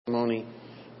testimony.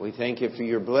 We thank you for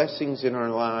your blessings in our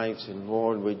lives. And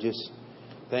Lord, we just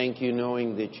thank you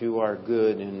knowing that you are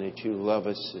good and that you love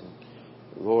us.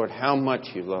 And Lord, how much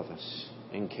you love us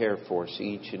and care for us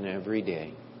each and every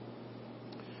day.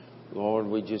 Lord,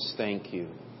 we just thank you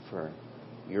for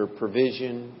your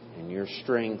provision and your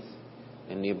strength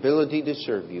and the ability to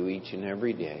serve you each and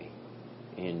every day.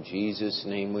 In Jesus'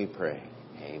 name we pray.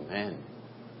 Amen.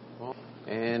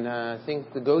 And I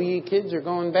think the Go Ye kids are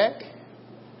going back.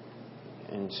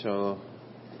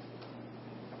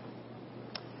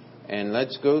 And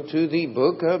let's go to the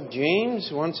book of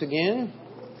James once again.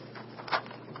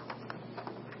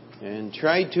 And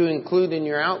try to include in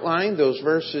your outline those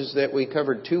verses that we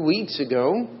covered 2 weeks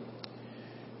ago.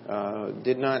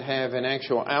 Did not have an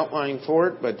actual outline for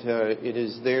it, but it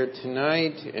is there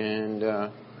tonight. And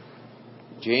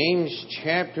James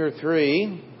chapter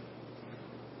 3.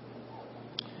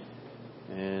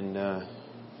 And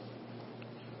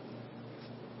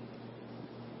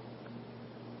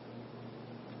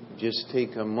just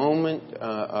take a moment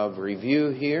of review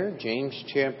here. James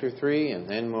chapter 3, and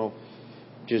then we'll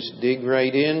just dig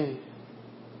right in.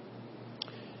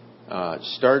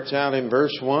 Starts out in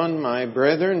verse 1, "My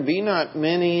brethren, be not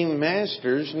many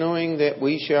masters, knowing that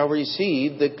we shall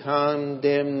receive the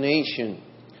condemnation."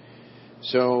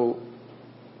 So,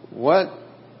 what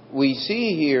we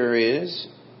see here is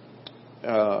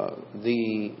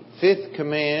the fifth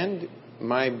command,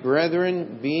 "My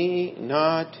brethren, be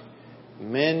not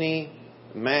many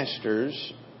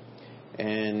masters."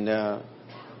 And I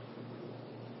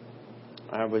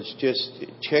was just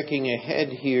checking ahead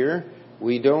here.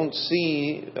 We don't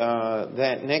see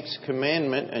that next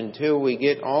commandment until we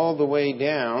get all the way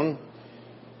down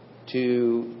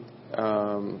to,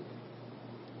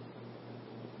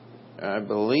 I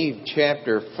believe,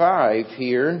 chapter 5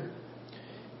 here.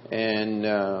 And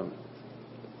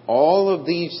all of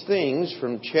these things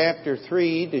from chapter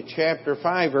 3 to chapter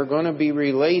 5 are going to be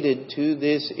related to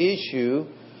this issue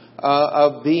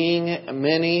of being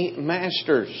many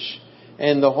masters.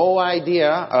 And the whole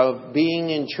idea of being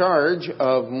in charge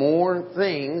of more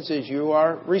things is you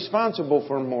are responsible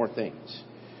for more things.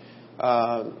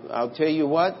 I'll tell you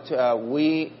what,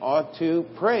 we ought to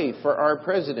pray for our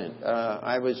president.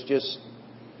 I was just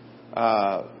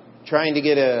trying to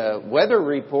get a weather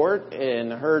report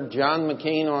and heard John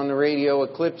McCain on the radio, a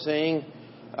clip saying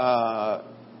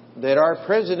that our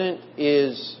president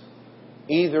is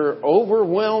either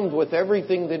overwhelmed with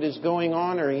everything that is going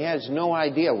on or he has no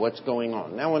idea what's going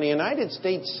on. Now, when a United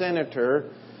States Senator,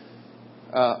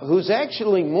 who's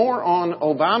actually more on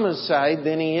Obama's side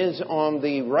than he is on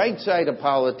the right side of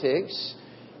politics,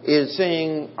 is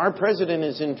saying our president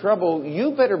is in trouble,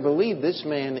 you better believe this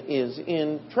man is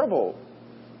in trouble.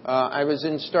 I was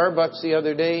in Starbucks the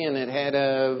other day and it had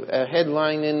a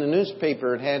headline in the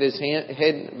newspaper. It had his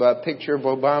picture of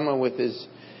Obama with his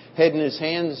head in his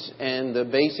hands, and the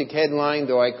basic headline,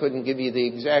 though I couldn't give you the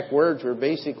exact words, were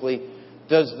basically,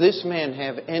 "Does this man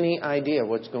have any idea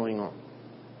what's going on?"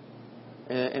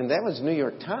 And that was New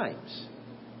York Times.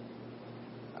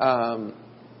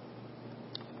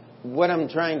 What I'm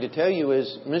trying to tell you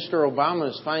is Mr. Obama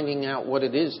is finding out what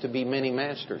it is to be many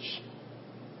masters.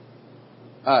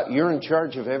 You're in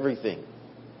charge of everything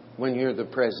when you're the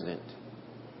president.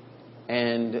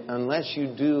 And unless you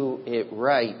do it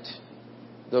right,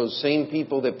 those same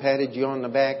people that patted you on the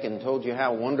back and told you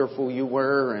how wonderful you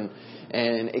were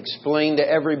and explained to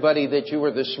everybody that you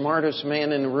were the smartest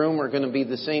man in the room are going to be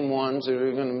the same ones that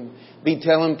are going to be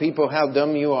telling people how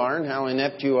dumb you are and how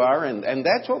inept you are. And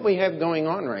that's what we have going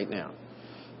on right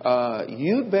now.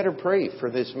 You'd better pray for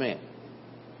this man.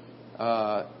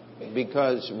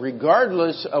 Because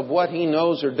regardless of what he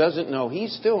knows or doesn't know,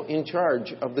 he's still in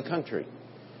charge of the country.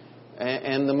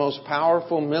 And the most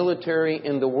powerful military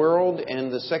in the world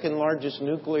and the second largest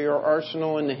nuclear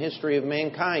arsenal in the history of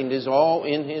mankind is all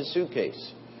in his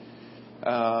suitcase.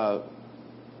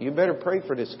 You better pray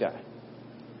for this guy.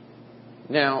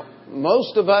 Now,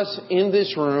 most of us in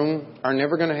this room are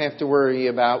never going to have to worry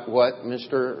about what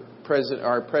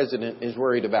our president is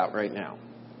worried about right now.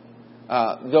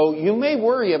 Though you may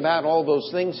worry about all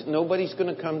those things, nobody's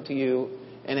going to come to you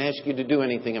and ask you to do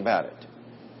anything about it.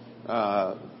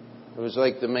 It was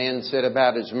like the man said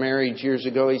about his marriage years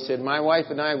ago. He said, "My wife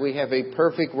and I, we have a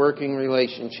perfect working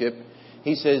relationship."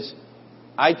 He says,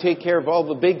 "I take care of all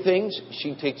the big things.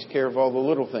 She takes care of all the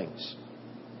little things."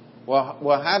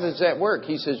 Well, how does that work?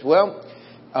 He says,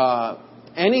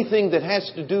 anything that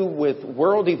has to do with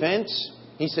world events,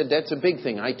 he said, that's a big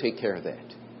thing. I take care of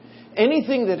that.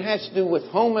 Anything that has to do with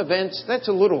home events, that's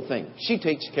a little thing. She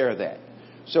takes care of that.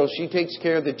 So she takes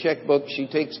care of the checkbook. She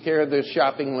takes care of the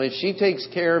shopping list. She takes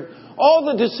care of all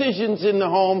the decisions in the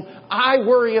home. I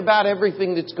worry about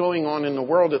everything that's going on in the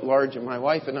world at large, and my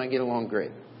wife and I get along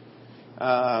great.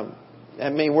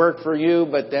 That may work for you,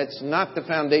 but that's not the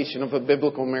foundation of a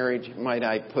biblical marriage, might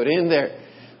I put in there.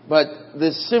 But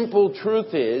the simple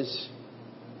truth is,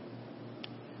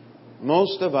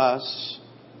 most of us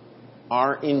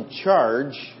are in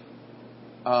charge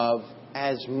of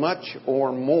as much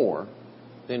or more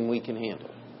than we can handle.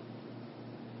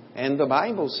 And the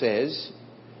Bible says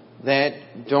that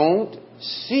don't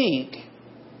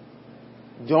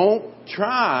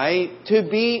try to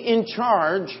be in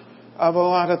charge of a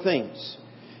lot of things.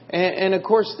 And of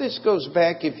course, this goes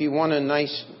back, if you want a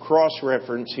nice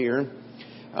cross-reference here,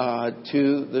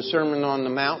 to the Sermon on the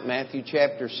Mount, Matthew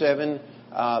chapter 7,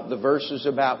 the verses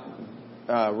about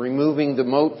removing the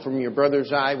mote from your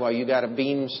brother's eye while you got a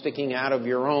beam sticking out of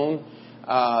your own.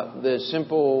 The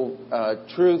simple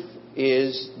truth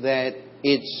is that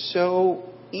it's so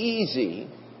easy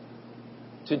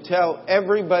to tell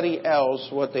everybody else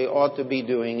what they ought to be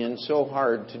doing and so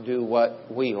hard to do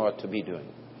what we ought to be doing.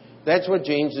 That's what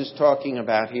James is talking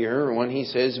about here when he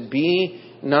says, be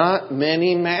not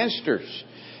many masters.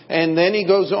 And then he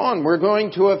goes on, we're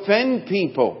going to offend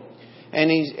people. And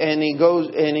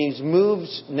he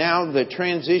moves now the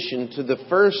transition to the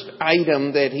first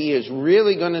item that he is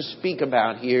really going to speak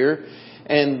about here,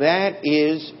 and that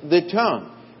is the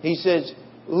tongue. He says,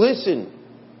 listen,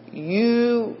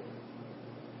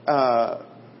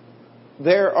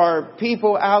 there are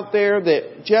people out there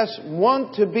that just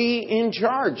want to be in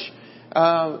charge.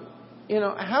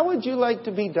 How would you like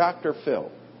to be Dr. Phil?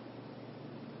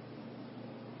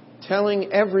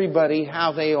 Telling everybody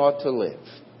how they ought to live.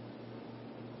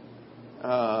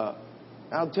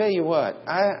 I'll tell you what,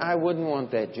 I wouldn't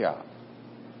want that job.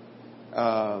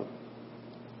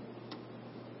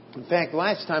 In fact,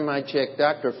 last time I checked,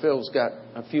 Dr. Phil's got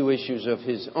a few issues of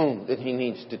his own that he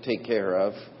needs to take care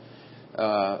of.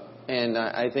 And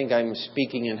I think I'm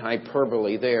speaking in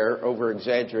hyperbole there,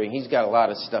 over-exaggerating. He's got a lot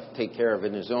of stuff to take care of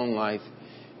in his own life.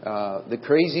 The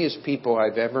craziest people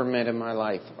I've ever met in my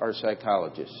life are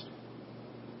psychologists,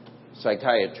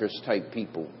 psychiatrist-type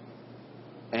people.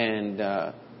 And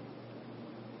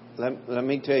let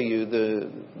me tell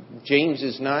you, James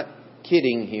is not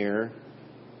kidding here.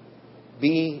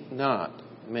 Be not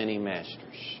many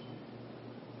masters.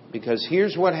 Because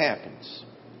here's what happens.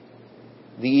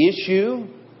 The issue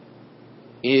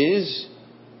is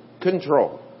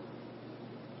control.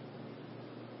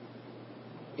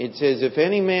 It says, if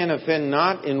any man offend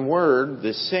not in word,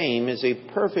 the same is a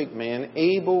perfect man,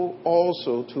 able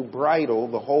also to bridle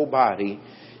the whole body.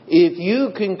 If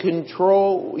you can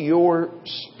control your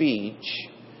speech,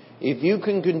 if you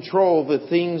can control the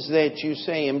things that you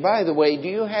say, and by the way, do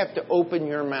you have to open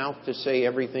your mouth to say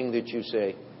everything that you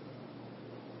say?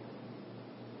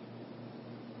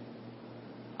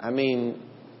 I mean,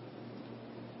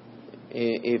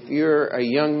 if you're a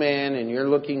young man and you're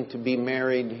looking to be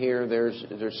married here,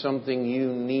 there's something you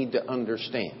need to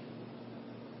understand.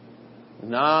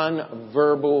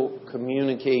 Non-verbal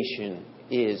communication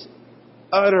is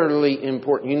utterly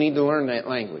important. You need to learn that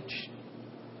language.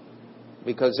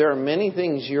 Because there are many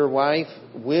things your wife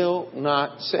will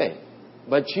not say.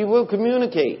 But she will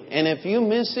communicate. And if you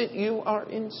miss it, you are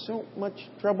in so much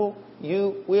trouble.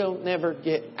 You will never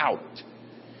get out.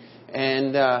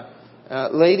 And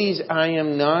ladies, I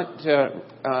am not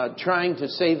trying to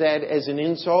say that as an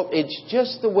insult. It's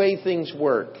just the way things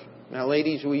work. Now,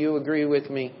 ladies, will you agree with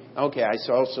me? Okay, I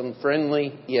saw some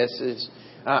friendly yeses.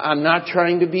 I'm not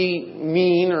trying to be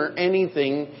mean or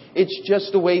anything. It's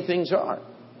just the way things are.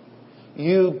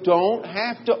 You don't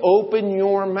have to open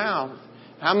your mouth.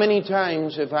 How many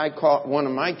times have I caught one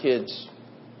of my kids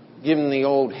giving the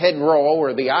old head roll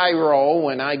or the eye roll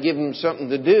when I give them something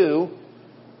to do?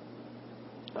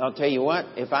 I'll tell you what,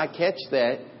 if I catch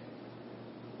that,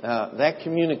 that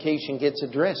communication gets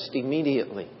addressed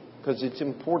immediately because it's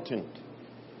important.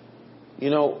 You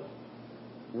know,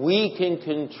 we can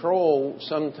control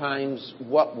sometimes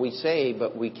what we say,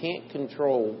 but we can't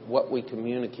control what we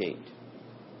communicate.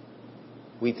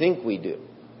 We think we do.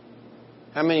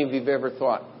 How many of you have ever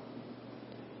thought,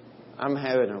 I'm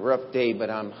having a rough day, but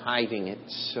I'm hiding it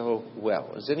so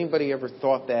well? Has anybody ever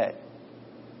thought that?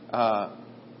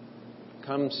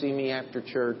 Come see me after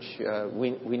church.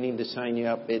 We need to sign you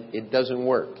up. It doesn't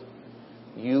work.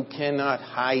 You cannot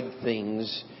hide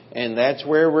things. And that's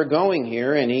where we're going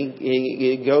here. And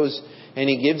he goes and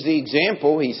he gives the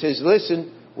example. He says,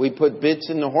 listen, we put bits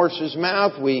in the horse's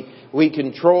mouth. We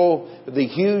control the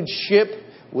huge ship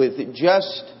with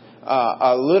just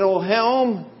a little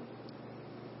helm.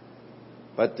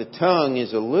 But the tongue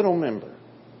is a little member,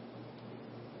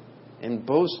 and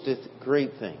boasteth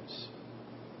great things.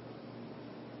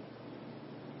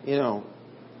 You know,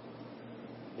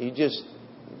 you just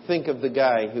think of the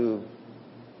guy who,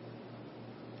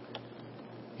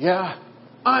 yeah,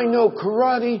 I know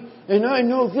karate, and I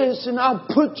know this, and I'll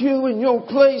put you in your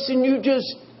place, and you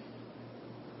just...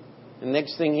 The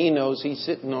next thing he knows, he's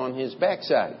sitting on his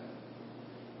backside,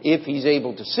 if he's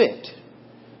able to sit.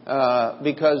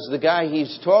 Because the guy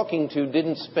he's talking to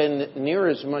didn't spend near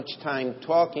as much time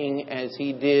talking as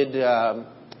he did,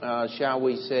 shall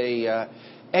we say,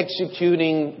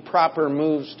 executing proper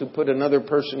moves to put another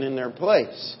person in their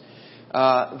place.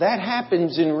 That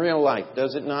happens in real life,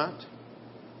 does it not?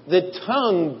 The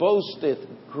tongue boasteth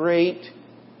great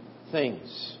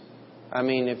things. I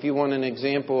mean, if you want an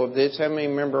example of this, how many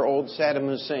remember old Saddam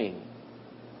Hussein,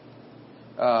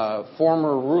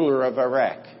 former ruler of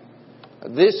Iraq?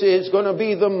 This is going to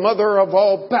be the mother of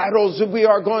all battles. We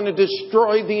are going to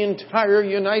destroy the entire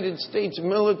United States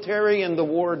military. And the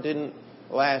war didn't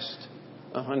last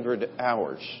 100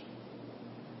 hours.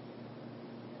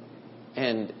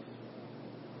 And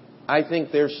I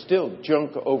think there's still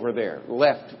junk over there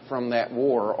left from that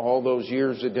war all those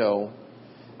years ago.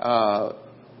 The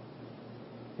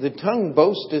tongue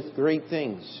boasteth great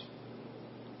things.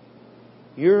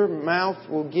 Your mouth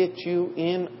will get you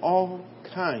in all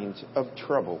kinds of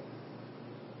trouble.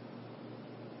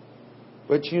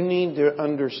 But you need to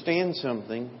understand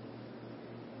something.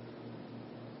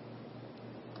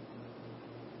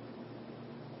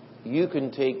 You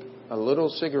can take a little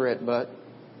cigarette butt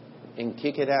and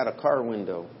kick it out a car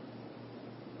window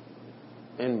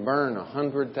and burn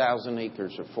 100,000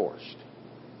 acres of forest.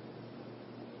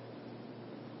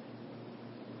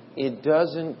 It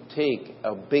doesn't take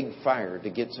a big fire to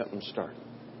get something started.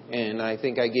 And I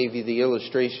think I gave you the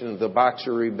illustration of the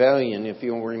Boxer Rebellion, if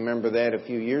you'll remember that a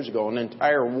few years ago. An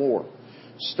entire war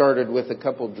started with a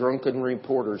couple drunken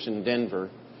reporters in Denver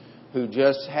who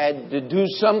just had to do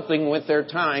something with their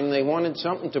time. They wanted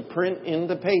something to print in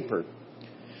the paper.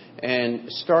 And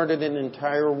started an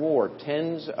entire war.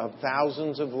 Tens of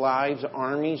thousands of lives,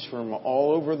 armies from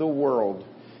all over the world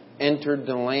entered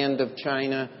the land of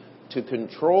China to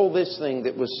control this thing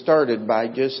that was started by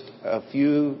just a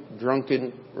few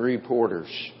drunken reporters.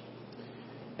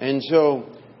 And so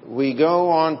we go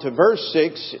on to verse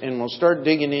 6, and we'll start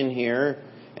digging in here.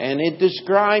 And it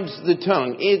describes the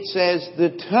tongue. It says the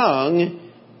tongue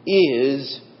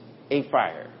is a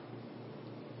fire.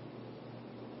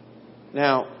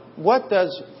 Now, what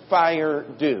does fire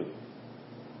do?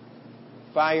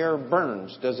 Fire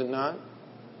burns, does it not?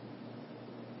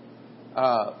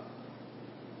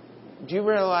 Do you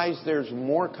realize there's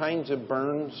more kinds of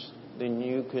burns than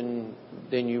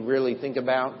you really think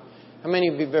about? How many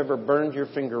of you have ever burned your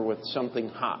finger with something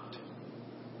hot?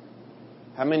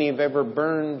 How many have ever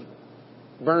burned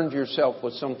yourself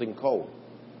with something cold?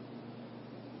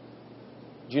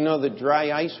 Do you know that dry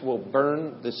ice will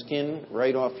burn the skin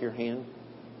right off your hand?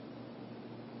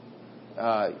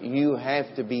 You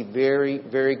have to be very,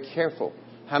 very careful.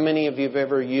 How many of you have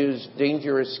ever used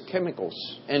dangerous chemicals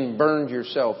and burned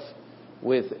yourself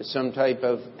with some type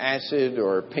of acid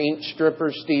or paint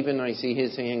stripper? Stephen, I see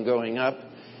his hand going up.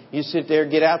 You sit there,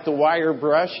 get out the wire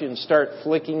brush and start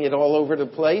flicking it all over the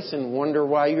place and wonder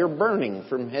why you're burning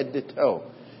from head to toe.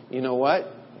 You know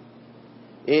what?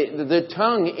 The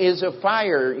tongue is a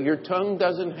fire. Your tongue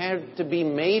doesn't have to be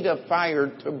made of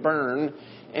fire to burn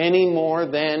any more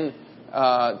than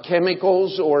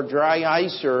chemicals or dry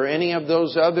ice or any of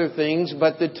those other things,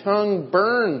 but the tongue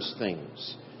burns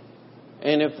things.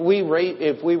 And if we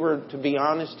were to be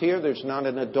honest here, there's not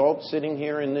an adult sitting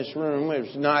here in this room,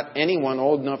 there's not anyone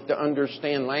old enough to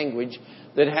understand language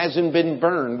that hasn't been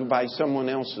burned by someone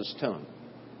else's tongue.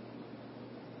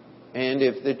 And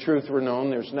if the truth were known,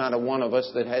 there's not a one of us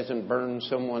that hasn't burned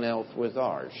someone else with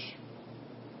ours.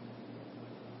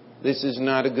 This is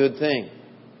not a good thing.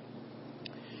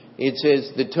 It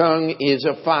says the tongue is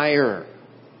a fire.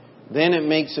 Then it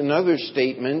makes another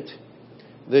statement.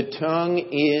 The tongue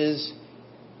is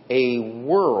a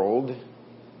world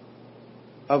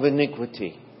of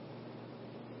iniquity.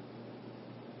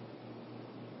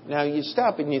 Now you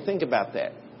stop and you think about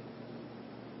that.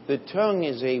 The tongue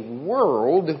is a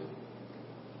world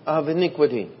of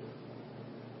iniquity.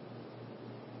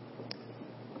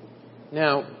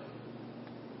 Now,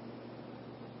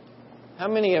 how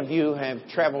many of you have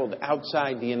traveled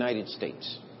outside the United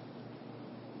States?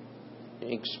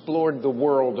 Explored the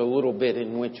world a little bit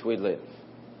in which we live?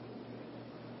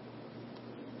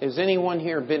 Has anyone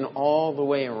here been all the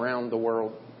way around the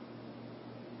world?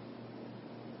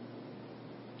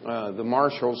 the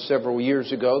Marshalls several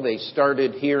years ago. They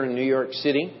started here in New York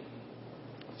City,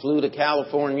 flew to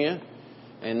California,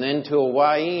 and then to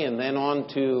Hawaii, and then on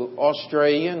to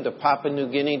Australia and to Papua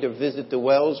New Guinea to visit the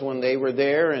wells when they were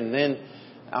there. And then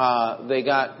they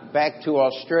got back to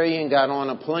Australia and got on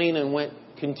a plane and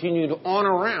continued on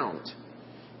around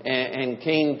and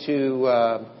came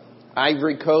to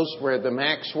Ivory Coast where the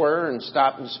Macs were and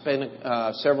stopped and spent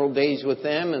several days with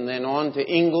them, and then on to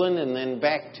England and then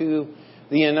back to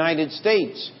the United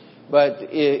States. But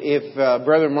if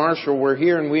Brother Marshall were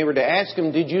here and we were to ask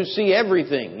him, did you see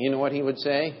everything? You know what he would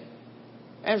say?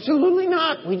 Absolutely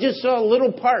not. We just saw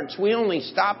little parts. We only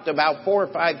stopped about 4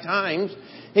 or 5 times.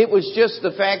 It was just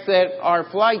the fact that our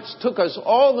flights took us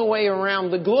all the way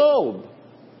around the globe.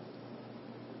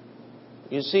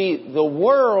 You see, the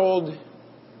world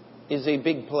is a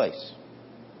big place.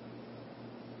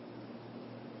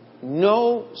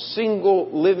 No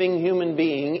single living human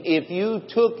being, if you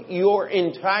took your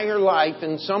entire life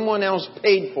and someone else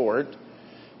paid for it,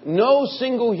 no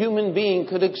single human being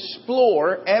could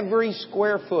explore every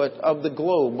square foot of the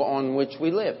globe on which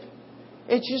we live.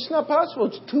 It's just not possible.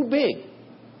 It's too big.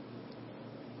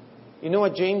 You know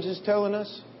what James is telling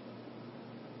us?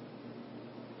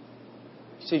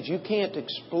 He says you can't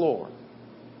explore.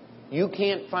 You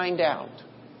can't find out.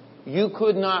 You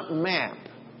could not map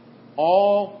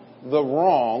all the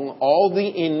wrong, all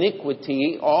the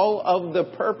iniquity, all of the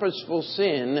purposeful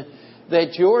sin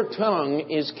that your tongue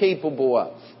is capable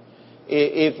of.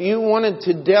 If you wanted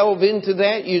to delve into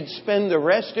that, you'd spend the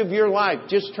rest of your life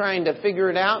just trying to figure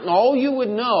it out, and all you would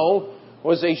know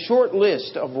was a short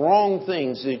list of wrong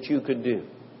things that you could do.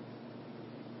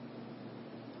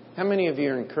 How many of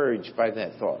you are encouraged by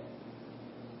that thought?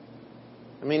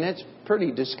 I mean, that's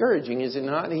pretty discouraging, is it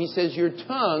not? He says your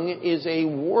tongue is a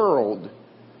world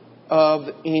of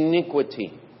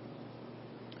iniquity.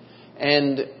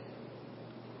 And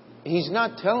he's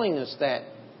not telling us that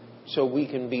so we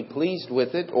can be pleased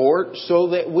with it or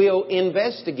so that we'll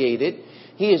investigate it.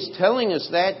 He is telling us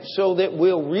that so that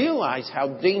we'll realize how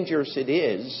dangerous it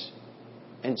is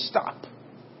and stop.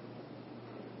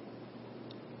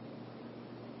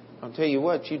 I'll tell you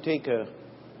what, you take a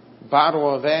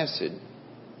bottle of acid,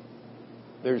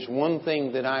 there's one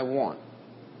thing that I want,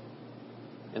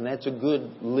 and that's a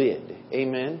good lid.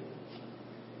 Amen?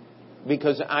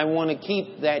 Because I want to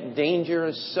keep that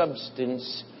dangerous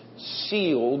substance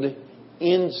sealed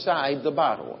inside the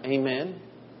bottle. Amen?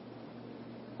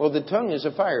 Well, the tongue is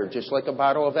a fire, just like a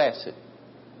bottle of acid.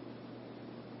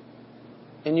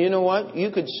 And you know what? You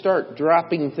could start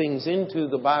dropping things into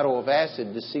the bottle of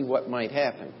acid to see what might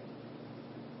happen.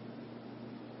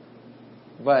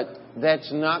 But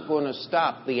that's not going to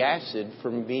stop the acid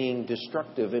from being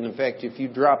destructive. And in fact, if you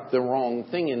drop the wrong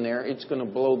thing in there, it's going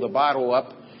to blow the bottle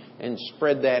up and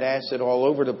spread that acid all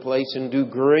over the place and do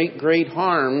great, great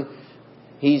harm.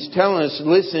 He's telling us,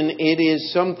 listen, it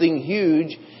is something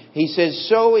huge. He says,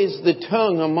 so is the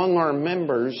tongue among our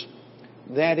members,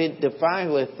 that it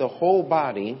defileth the whole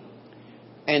body,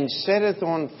 and setteth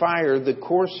on fire the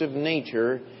course of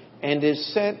nature, and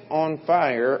is set on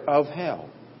fire of hell.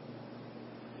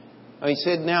 He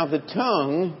said, now the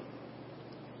tongue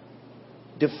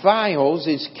defiles,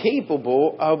 is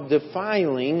capable of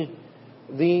defiling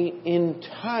the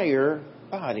entire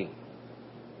body.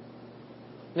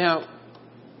 Now,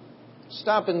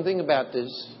 stop and think about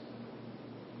this.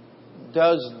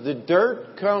 Does the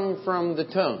dirt come from the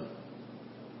tongue?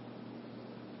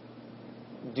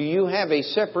 Do you have a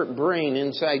separate brain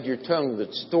inside your tongue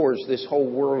that stores this whole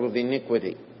world of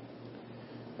iniquity?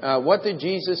 What did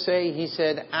Jesus say? He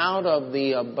said, out of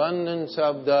the abundance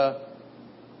of the...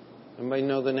 Anybody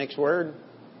know the next word?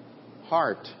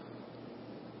 Heart.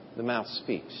 The mouth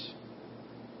speaks.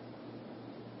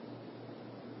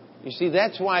 You see,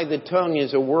 that's why the tongue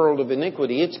is a world of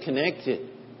iniquity. It's connected.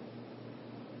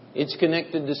 It's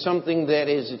connected to something that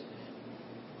is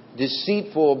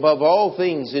deceitful above all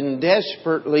things and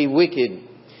desperately wicked.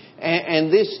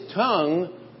 And this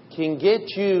tongue can get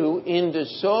you into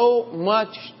so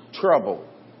much trouble.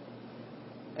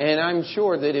 And I'm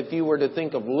sure that if you were to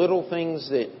think of little things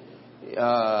that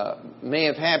may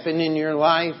have happened in your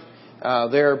life,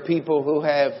 there are people who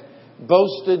have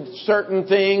boasted certain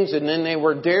things and then they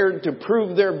were dared to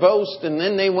prove their boast, and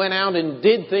then they went out and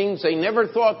did things they never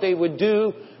thought they would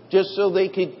do just so they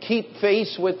could keep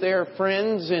face with their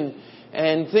friends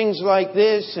and things like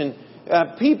this. And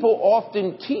people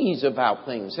often tease about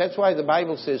things. That's why the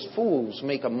Bible says fools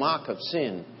make a mock of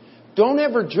sin. Don't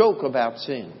ever joke about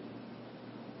sin,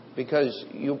 because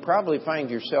you'll probably find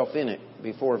yourself in it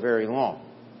before very long.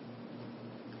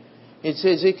 It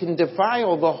says it can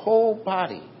defile the whole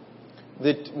body.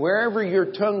 that wherever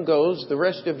your tongue goes, the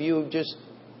rest of you just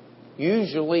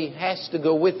usually has to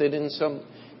go with it in some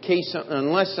case,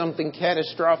 unless something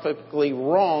catastrophically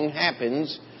wrong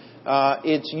happens.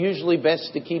 It's usually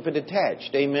best to keep it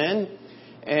attached. Amen?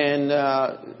 And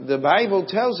the Bible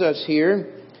tells us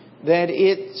here that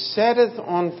it setteth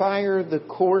on fire the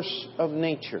course of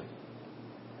nature.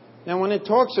 Now, when it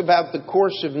talks about the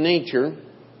course of nature,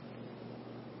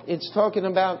 it's talking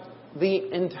about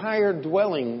the entire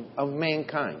dwelling of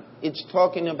mankind. It's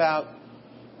talking about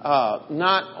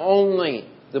not only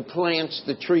the plants,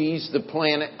 the trees, the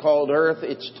planet called Earth.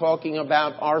 It's talking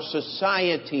about our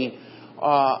society,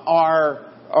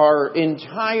 our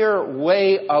entire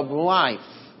way of life.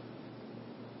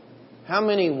 How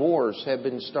many wars have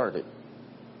been started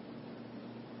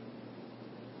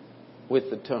with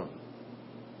the tongue?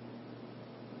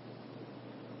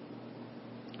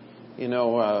 You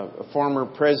know, a former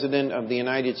president of the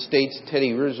United States,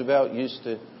 Teddy Roosevelt, used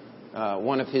to,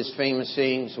 one of his famous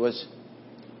sayings was,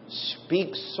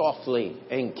 "Speak softly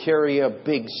and carry a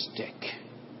big stick."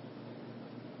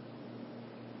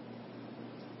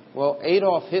 Well,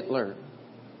 Adolf Hitler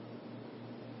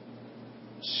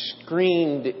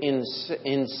screamed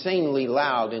insanely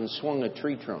loud and swung a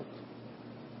tree trunk.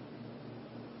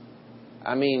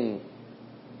 I mean,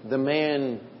 the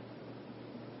man,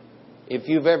 if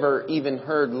you've ever even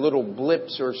heard little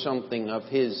blips or something of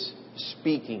his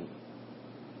speaking,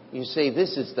 you say,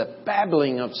 this is the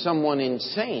babbling of someone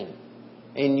insane.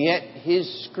 And yet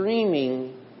his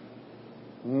screaming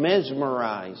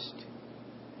mesmerized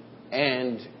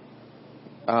and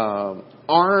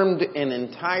armed an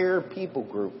entire people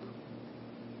group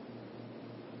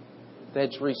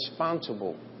that's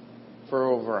responsible for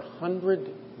over 100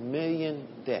 million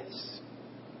deaths.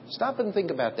 Stop and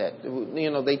think about that.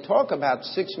 You know, they talk about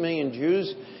 6 million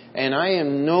Jews, and I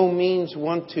in no means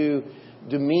want to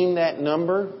demean that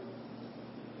number.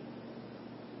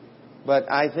 But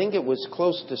I think it was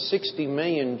close to 60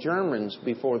 million Germans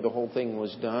before the whole thing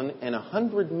was done, and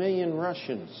 100 million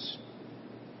Russians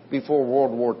before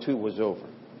World War II was over.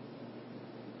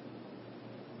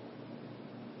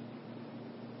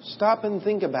 Stop and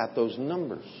think about those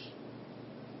numbers.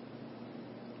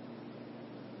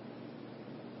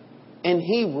 And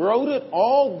he wrote it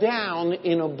all down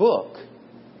in a book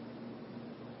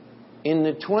in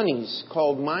the 1920s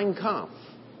called Mein Kampf.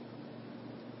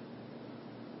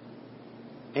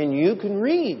 And you can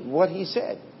read what he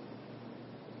said.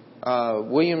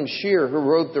 William Scheer, who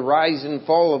wrote The Rise and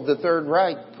Fall of the Third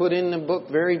Reich, put in the book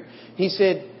he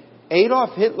said,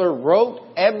 Adolf Hitler wrote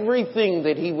everything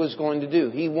that he was going to do.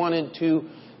 He wanted to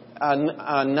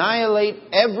annihilate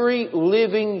every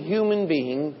living human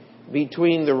being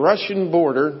between the Russian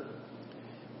border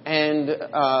and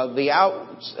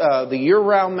the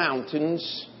Ural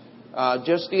Mountains,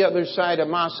 just the other side of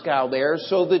Moscow there,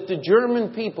 so that the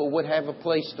German people would have a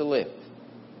place to live.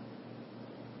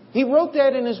 He wrote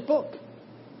that in his book.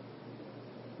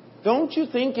 Don't you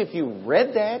think if you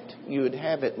read that, you would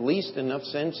have at least enough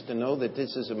sense to know that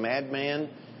this is a madman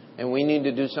and we need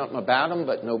to do something about him,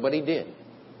 but nobody did.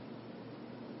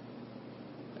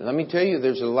 Let me tell you,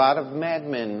 there's a lot of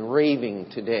madmen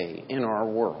raving today in our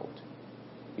world.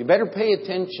 You better pay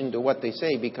attention to what they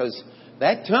say, because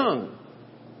that tongue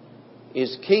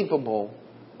is capable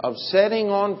of setting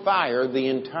on fire the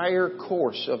entire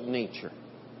course of nature.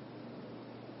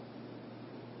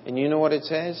 And you know what it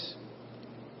says?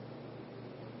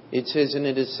 It says, and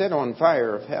it is set on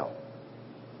fire of hell.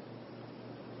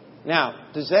 Now,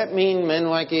 does that mean men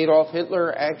like Adolf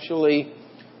Hitler actually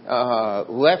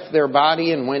left their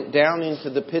body and went down into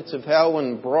the pits of hell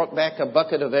and brought back a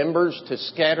bucket of embers to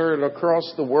scatter it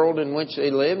across the world in which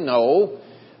they live? No,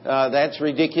 that's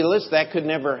ridiculous. That could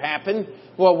never happen.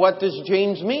 Well, what does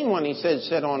James mean when he says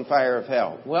set on fire of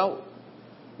hell? Well,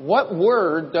 what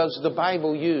word does the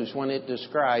Bible use when it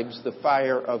describes the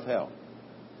fire of hell?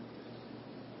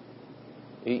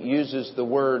 It uses the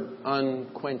word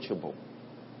unquenchable.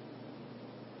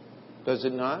 Does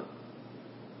it not?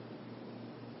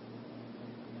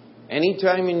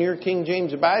 Anytime in your King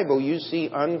James Bible you see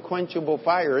unquenchable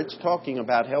fire, it's talking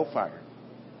about hellfire.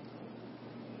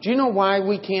 Do you know why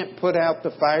we can't put out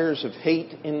the fires of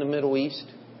hate in the Middle East?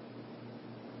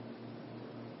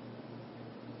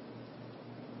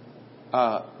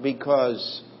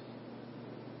 Because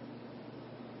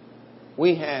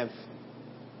we have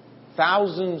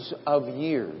thousands of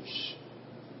years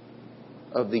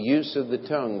of the use of the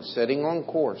tongue setting on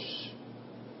course,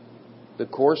 the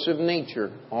course of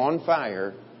nature on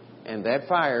fire, and that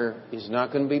fire is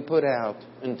not going to be put out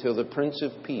until the Prince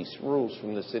of Peace rules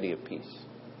from the city of peace.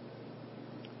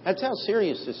 That's how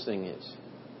serious this thing is.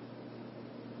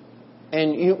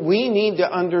 And we need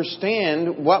to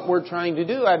understand what we're trying to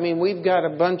do. I mean, we've got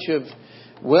a bunch of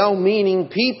well-meaning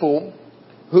people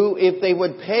who, if they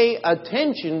would pay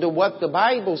attention to what the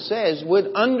Bible says,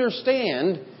 would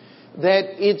understand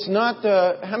that it's not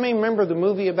the... How many remember the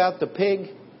movie about the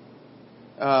pig?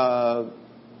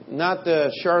 Not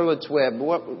the Charlotte's Web.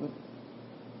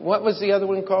 What was the other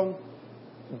one called?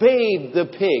 Babe the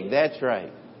Pig. That's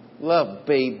right. Love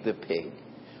Babe the Pig.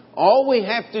 All we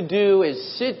have to do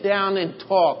is sit down and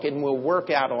talk, and we'll work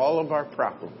out all of our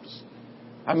problems.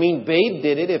 I mean, Babe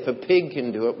did it. If a pig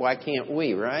can do it, why can't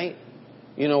we, right?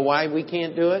 You know why we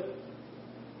can't do it?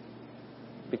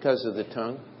 Because of the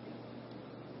tongue.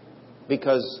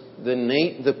 Because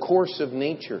the course of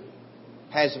nature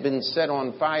has been set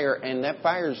on fire, and that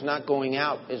fire is not going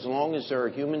out as long as there are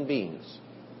human beings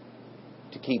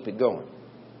to keep it going.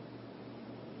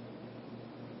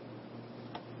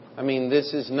 I mean,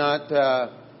 this is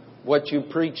not what you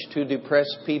preach to depress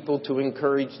people, to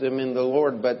encourage them in the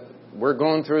Lord, but we're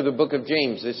going through the book of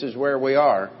James. This is where we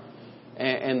are.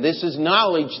 And this is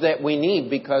knowledge that we need,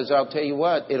 because I'll tell you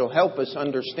what, it'll help us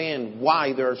understand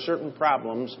why there are certain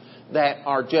problems that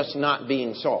are just not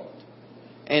being solved.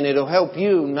 And it'll help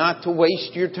you not to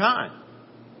waste your time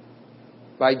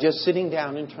by just sitting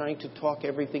down and trying to talk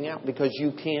everything out, because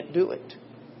you can't do it.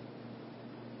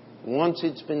 Once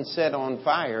it's been set on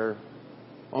fire,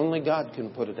 only God can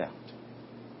put it out.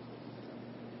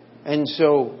 And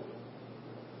so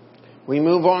we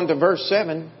move on to verse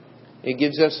 7. It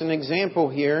gives us an example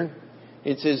here.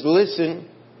 It says, listen,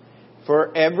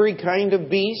 for every kind of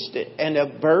beast and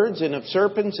of birds and of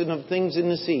serpents and of things in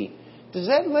the sea. Does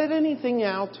that let anything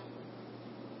out?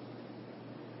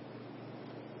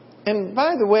 And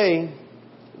by the way,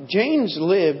 James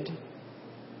lived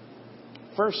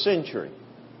 1st century.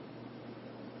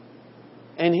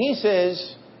 And he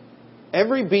says,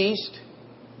 every beast,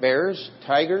 bears,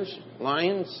 tigers,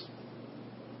 lions,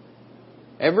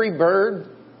 every bird,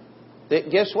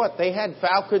 guess what? They had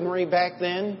falconry back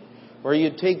then, where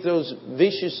you'd take those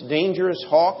vicious, dangerous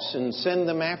hawks and send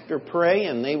them after prey,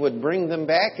 and they would bring them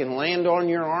back and land on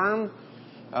your arm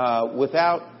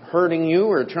without hurting you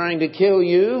or trying to kill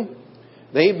you.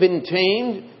 They've been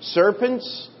tamed.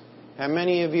 Serpents. How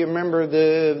many of you remember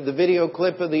the video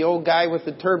clip of the old guy with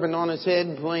the turban on his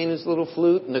head playing his little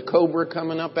flute, and the cobra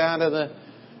coming up out of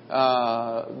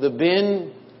the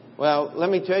bin? Well, let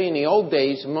me tell you, in the old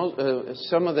days,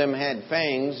 some of them had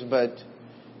fangs, but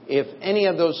if any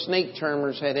of those snake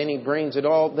charmers had any brains at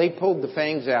all, they pulled the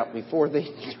fangs out before they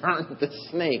charmed the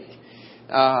snake.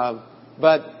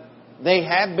 But they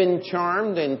have been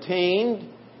charmed and tamed,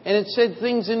 and it said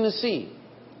things in the sea.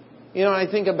 You know, I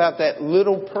think about that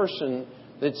little person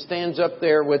that stands up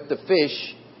there with the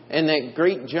fish, and that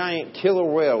great giant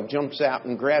killer whale jumps out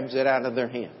and grabs it out of their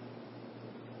hand.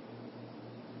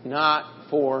 Not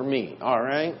for me, all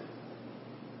right?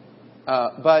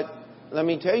 But let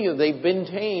me tell you, they've been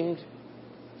tamed.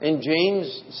 And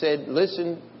James said,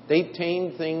 listen, they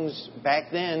tamed things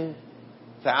back then,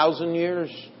 1,000 years,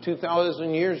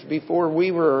 2,000 years before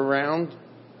we were around.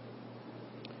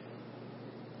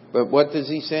 But what does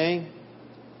he say?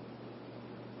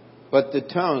 But the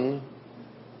tongue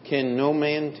can no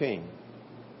man tame.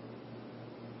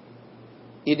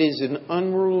 It is an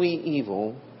unruly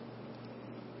evil,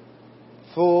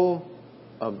 full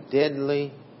of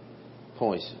deadly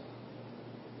poison.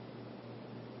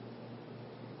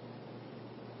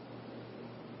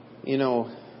 You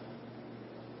know,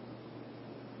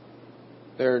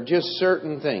 there are just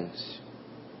certain things.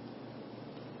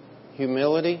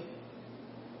 Humility.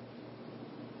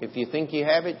 If you think you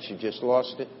have it, you just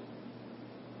lost it.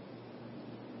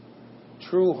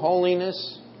 True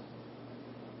holiness.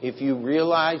 If you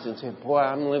realize and say, boy,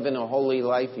 I'm living a holy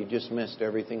life, you just messed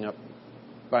everything up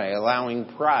by allowing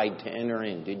pride to enter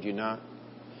in, did you not?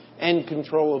 And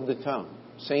control of the tongue.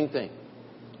 Same thing.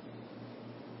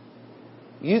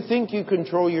 You think you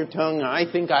control your tongue.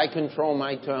 I think I control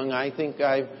my tongue. I think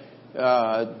I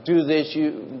do this.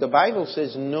 The Bible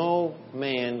says no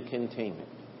man can tame it.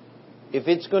 If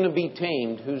it's going to be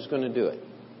tamed, who's going to do it?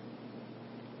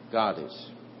 God is.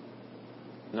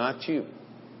 Not you.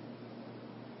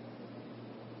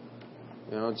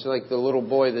 You know, it's like the little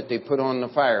boy that they put on the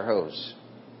fire hose.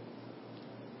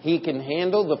 He can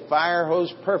handle the fire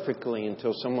hose perfectly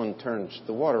until someone turns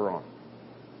the water on.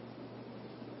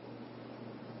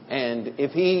 And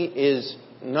if he is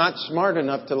not smart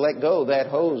enough to let go, that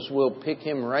hose will pick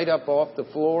him right up off the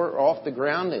floor, off the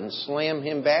ground, and slam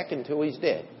him back until he's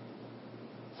dead.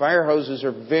 Fire hoses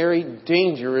are very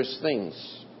dangerous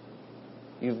things.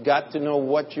 You've got to know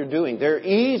what you're doing. They're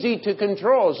easy to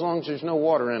control as long as there's no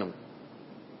water in them.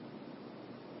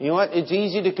 You know what? It's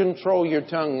easy to control your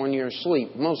tongue when you're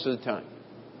asleep, most of the time.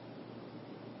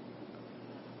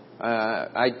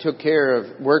 I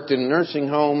worked in a nursing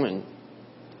home, and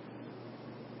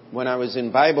when I was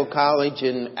in Bible college,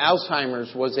 and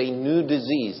Alzheimer's was a new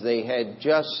disease. They had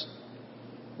just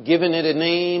given it a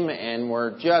name and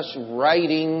were just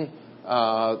writing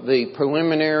the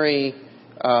preliminary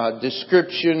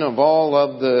description of all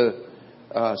of the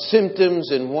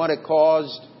symptoms and what it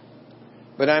caused.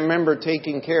 But I remember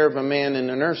taking care of a man in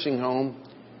a nursing home,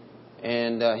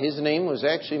 and his name was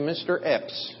actually Mr.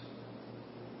 Epps.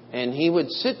 And he would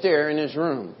sit there in his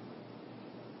room.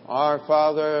 Our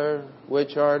Father,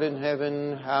 which art in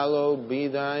heaven, hallowed be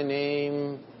thy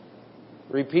name.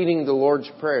 Repeating the Lord's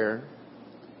Prayer.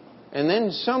 And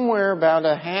then somewhere about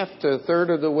a half to a third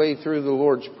of the way through the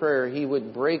Lord's Prayer, he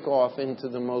would break off into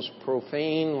the most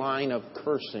profane line of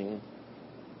cursing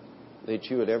that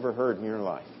you had ever heard in your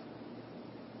life.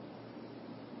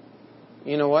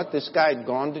 You know what? This guy had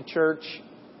gone to church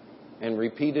and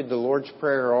repeated the Lord's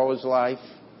Prayer all his life.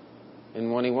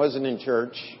 And when he wasn't in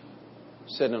church,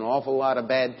 said an awful lot of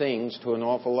bad things to an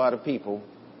awful lot of people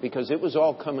because it was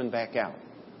all coming back out.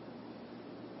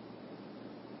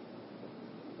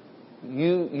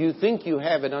 You think you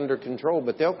have it under control,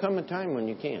 but there'll come a time when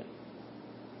you can't.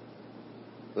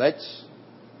 Let's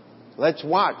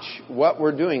watch what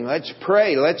we're doing. Let's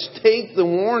pray. Let's take the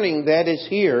warning that is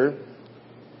here.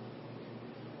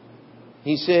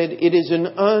 He said, it is an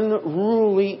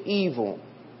unruly evil.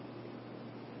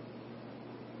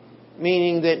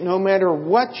 Meaning that no matter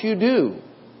what you do,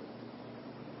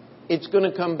 it's going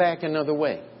to come back another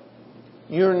way.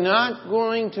 You're not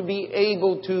going to be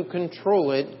able to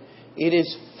control it. It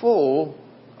is full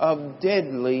of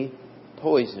deadly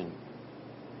poison.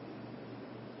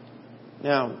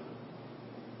 Now,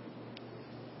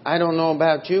 I don't know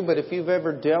about you, but if you've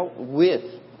ever dealt with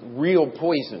real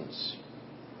poisons,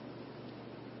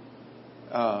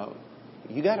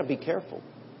 you got to be careful.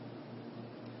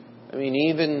 I mean,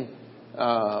 even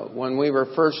when we were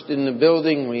first in the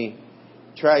building, we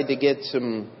tried to get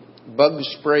some bug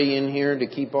spray in here to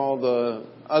keep all the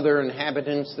other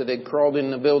inhabitants that had crawled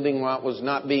in the building while it was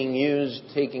not being used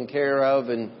taken care of.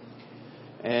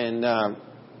 And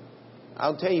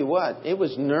I'll tell you what, it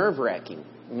was nerve-wracking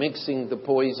mixing the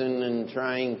poison and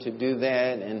trying to do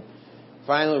that. And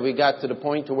finally we got to the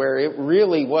point to where it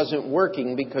really wasn't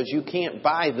working because you can't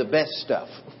buy the best stuff.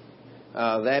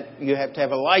 That you have to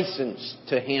have a license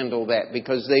to handle that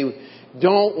because they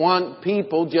don't want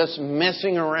people just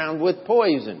messing around with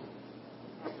poison.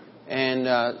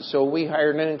 And so we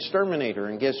hired an exterminator,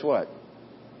 and guess what?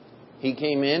 He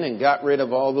came in and got rid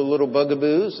of all the little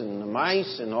bugaboos and the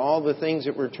mice and all the things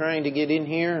that were trying to get in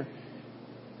here.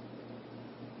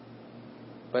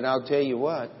 But I'll tell you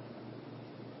what,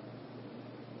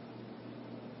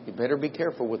 you better be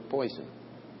careful with poison.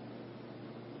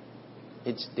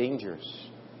 It's dangerous.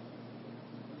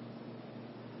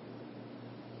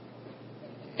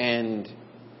 And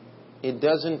it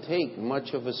doesn't take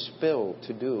much of a spill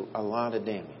to do a lot of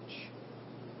damage.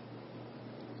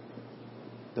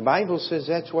 The Bible says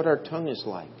that's what our tongue is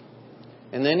like.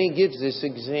 And then he gives this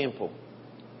example.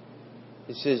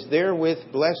 It says,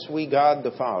 therewith bless we God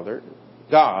the Father,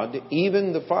 God,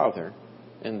 even the Father,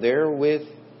 and therewith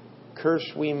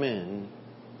curse we men,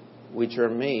 which are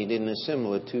made in the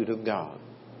similitude of God.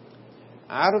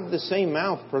 Out of the same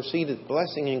mouth proceedeth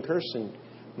blessing and cursing.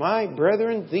 My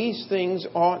brethren, these things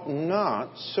ought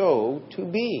not so to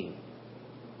be.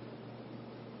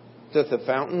 Doth the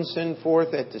fountain send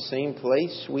forth at the same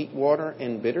place sweet water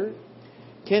and bitter?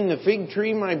 Can the fig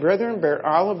tree, my brethren, bear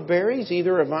olive berries,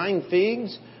 either a vine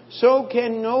figs? So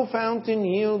can no fountain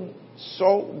yield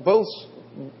salt,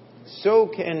 so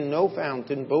can no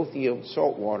fountain both yield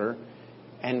salt water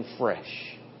and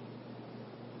fresh.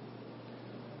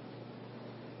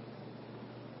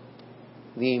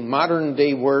 The modern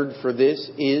day word for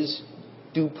this is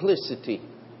duplicity.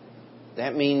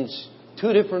 That means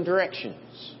two different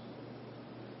directions.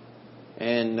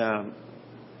 And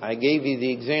I gave you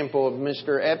the example of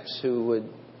Mr. Epps, who would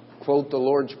quote the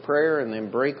Lord's Prayer and then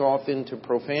break off into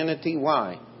profanity.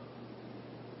 Why?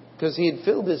 Because he had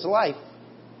filled his life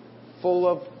full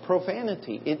of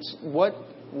profanity. It's what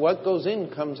goes in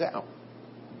comes out.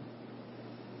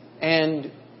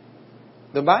 And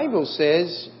the Bible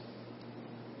says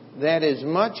that as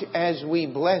much as we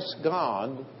bless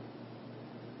God,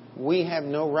 we have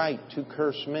no right to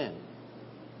curse men.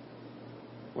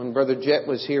 When Brother Jet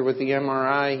was here with the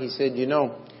MRI, he said, you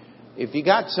know, if you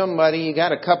got somebody, you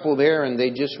got a couple there and they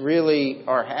just really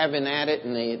are having at it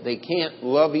and they can't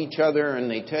love each other and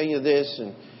they tell you this.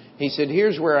 And he said,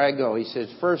 here's where I go. He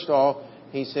says, first of all,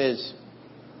 he says,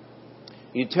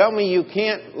 You tell me you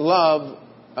can't love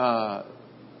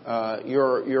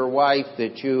your wife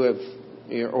that you have,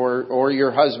 or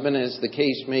your husband, as the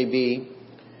case may be.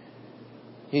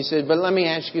 He said, but let me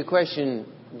ask you a question.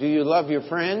 Do you love your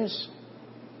friends?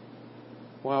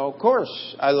 Well, of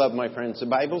course I love my friends. The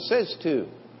Bible says to.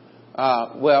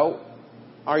 Well,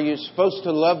 are you supposed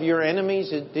to love your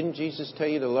enemies? Didn't Jesus tell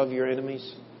you to love your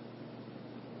enemies?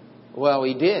 Well,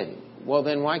 He did. Well,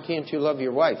 then why can't you love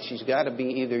your wife? She's got to be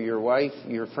either your wife,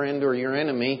 your friend, or your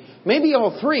enemy. Maybe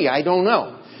all three. I don't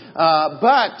know.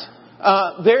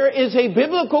 But there is a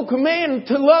biblical command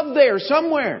to love there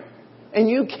somewhere. And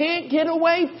you can't get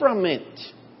away from it.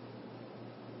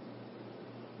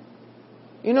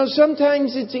 You know,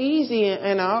 sometimes it's easy,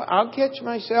 and I'll catch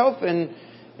myself, and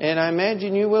I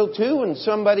imagine you will too, and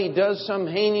somebody does some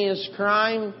heinous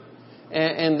crime,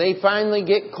 and they finally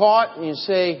get caught, and you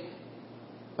say,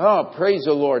 oh, praise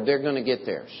the Lord, they're going to get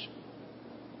theirs.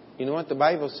 You know what? The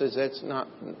Bible says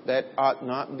that ought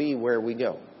not be where we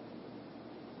go.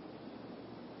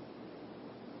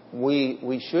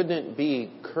 We shouldn't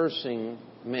be cursing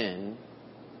men.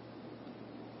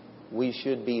 We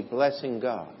should be blessing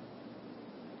God.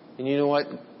 And you know what?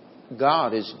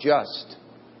 God is just.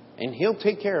 And He'll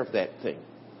take care of that thing.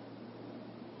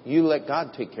 You let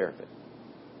God take care of it.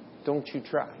 Don't you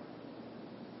try.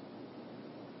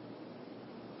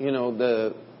 You know,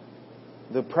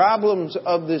 the problems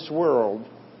of this world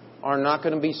are not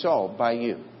going to be solved by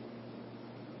you.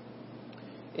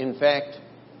 In fact,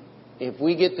 if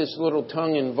we get this little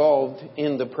tongue involved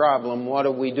in the problem, what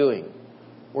are we doing?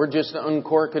 We're just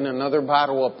uncorking another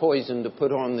bottle of poison to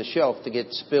put on the shelf to get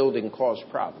spilled and cause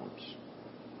problems.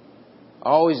 I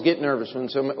always get nervous when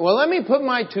somebody, well, let me put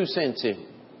my 2 cents in.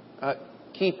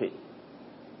 Keep it.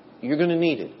 You're going to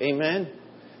need it. Amen?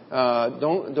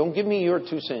 Don't give me your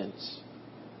 2 cents.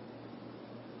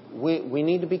 We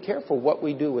need to be careful what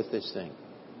we do with this thing.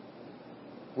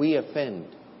 We offend.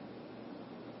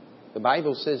 The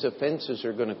Bible says offenses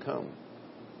are going to come.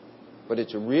 But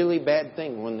it's a really bad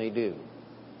thing when they do.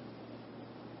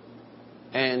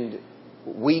 And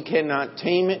we cannot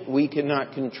tame it. We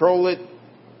cannot control it.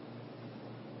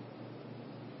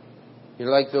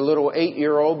 You're like the little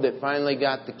 8-year-old that finally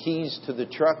got the keys to the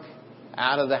truck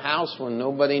out of the house when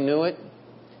nobody knew it,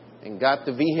 and got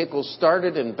the vehicle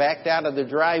started and backed out of the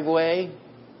driveway.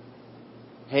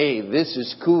 Hey, this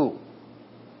is cool.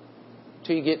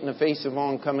 Till you get in the face of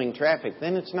oncoming traffic,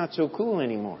 then it's not so cool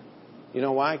anymore. You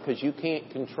know why? Because you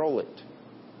can't control it.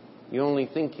 You only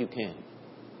think you can.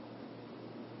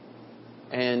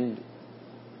 And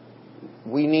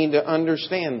we need to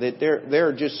understand that there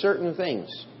are just certain things.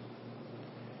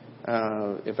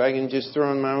 If I can just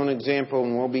throw in my own example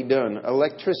and we'll be done.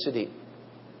 Electricity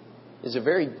is a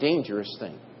very dangerous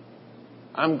thing.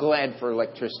 I'm glad for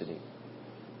electricity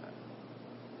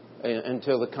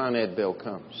until the Con Ed bill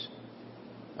comes.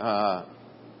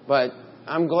 But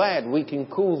I'm glad we can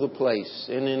cool the place,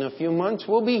 and in a few months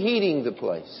we'll be heating the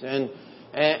place and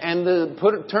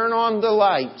turn on the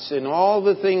lights and all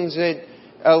the things that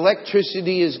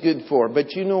electricity is good for.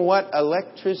 But you know what?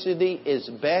 Electricity is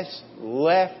best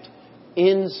left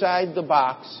inside the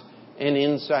box and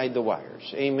inside the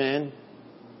wires. Amen?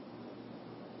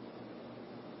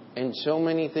 And so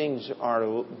many things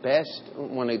are best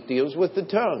when it deals with the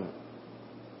tongue.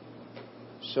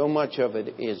 So much of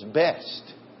it is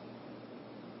best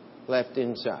left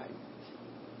inside.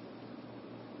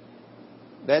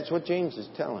 That's what James is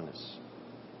telling us.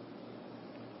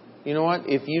 You know what?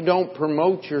 If you don't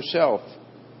promote yourself,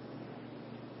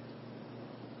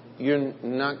 you're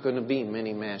not going to be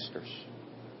many masters.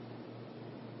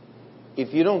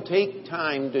 If you don't take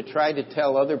time to try to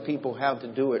tell other people how to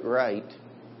do it right,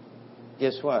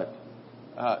 guess what?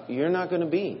 You're not going to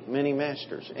be many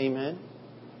masters. Amen?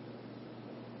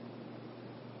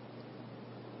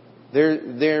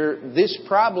 This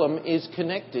problem is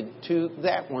connected to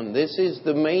that one. This is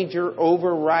the major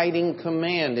overriding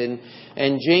command.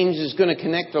 And James is going to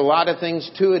connect a lot of things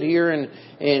to it here.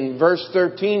 In verse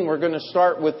 13, we're going to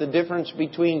start with the difference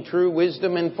between true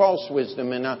wisdom and false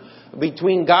wisdom. And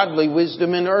between godly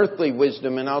wisdom and earthly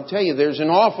wisdom. And I'll tell you, there's an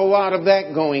awful lot of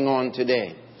that going on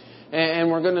today.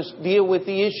 And we're going to deal with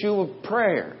the issue of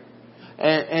prayer.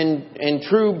 And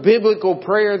true biblical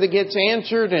prayer that gets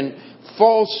answered, and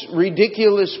false,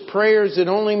 ridiculous prayers that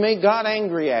only make God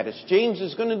angry at us. James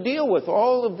is going to deal with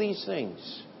all of these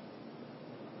things.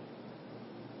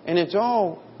 And it's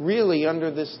all really under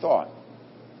this thought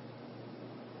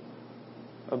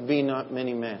of be not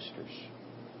many masters.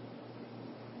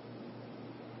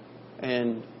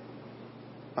 And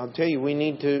I'll tell you, we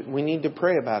need to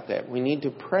pray about that. We need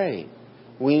to pray.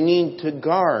 We need to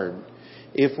guard.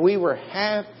 if we were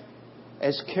half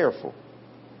as careful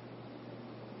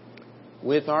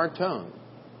with our tongue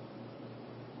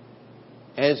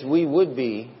as we would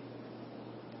be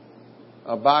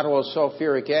a bottle of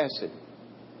sulfuric acid,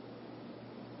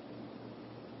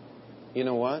 you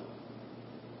know what?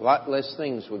 A lot less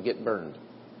things would get burned.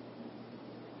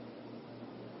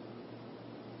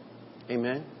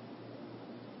 Amen?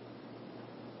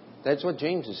 That's what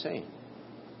James is saying.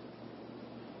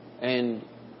 And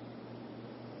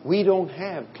we don't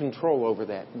have control over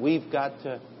that. We've got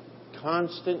to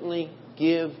constantly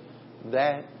give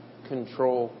that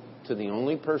control to the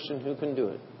only person who can do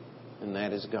it, and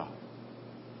that is God.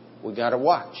 We've got to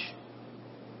watch.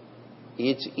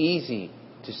 It's easy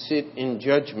to sit in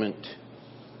judgment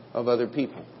of other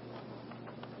people.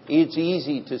 It's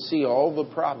easy to see all the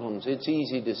problems. It's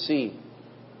easy to see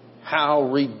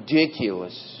how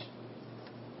ridiculous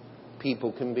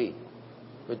people can be.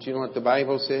 But you know what the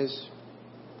Bible says?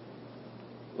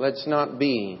 Let's not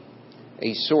be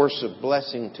a source of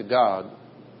blessing to God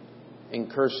and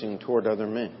cursing toward other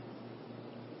men.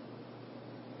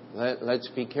 Let's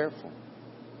be careful.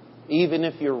 Even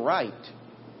if you're right,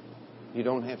 you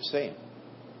don't have to say it.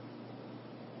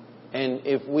 And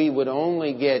if we would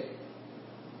only get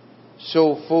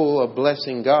so full of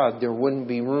blessing God, there wouldn't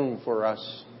be room for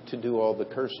us to do all the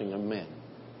cursing of men.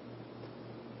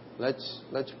 Let's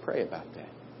pray about that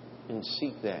and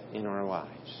seek that in our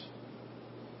lives.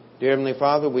 Dear Heavenly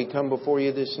Father, we come before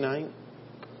you this night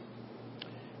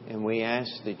and we ask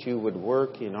that you would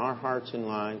work in our hearts and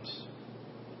lives.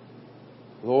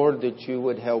 Lord, that you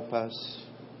would help us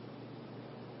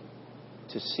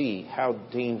to see how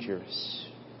dangerous,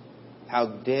 how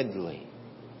deadly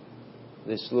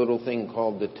this little thing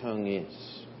called the tongue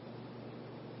is.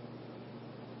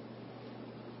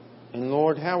 And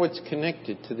Lord, how it's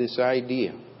connected to this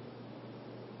idea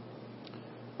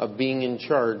of being in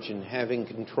charge and having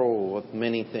control of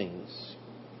many things.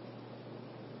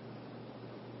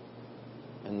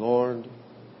 And Lord,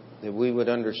 that we would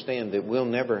understand that we'll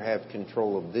never have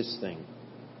control of this thing.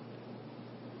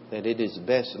 That it is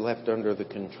best left under the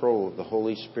control of the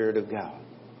Holy Spirit of God.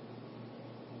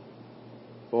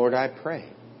 Lord, I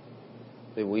pray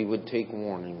that we would take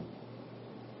warning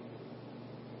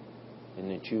and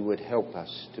that you would help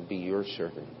us to be your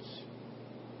servants.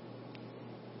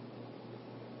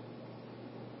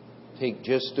 Take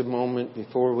just a moment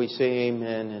before we say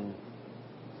amen, and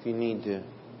if you need to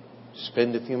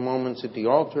spend a few moments at the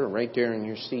altar, right there in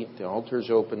your seat, the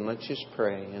altar's open. Let's just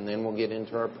pray, and then we'll get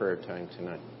into our prayer time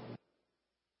tonight.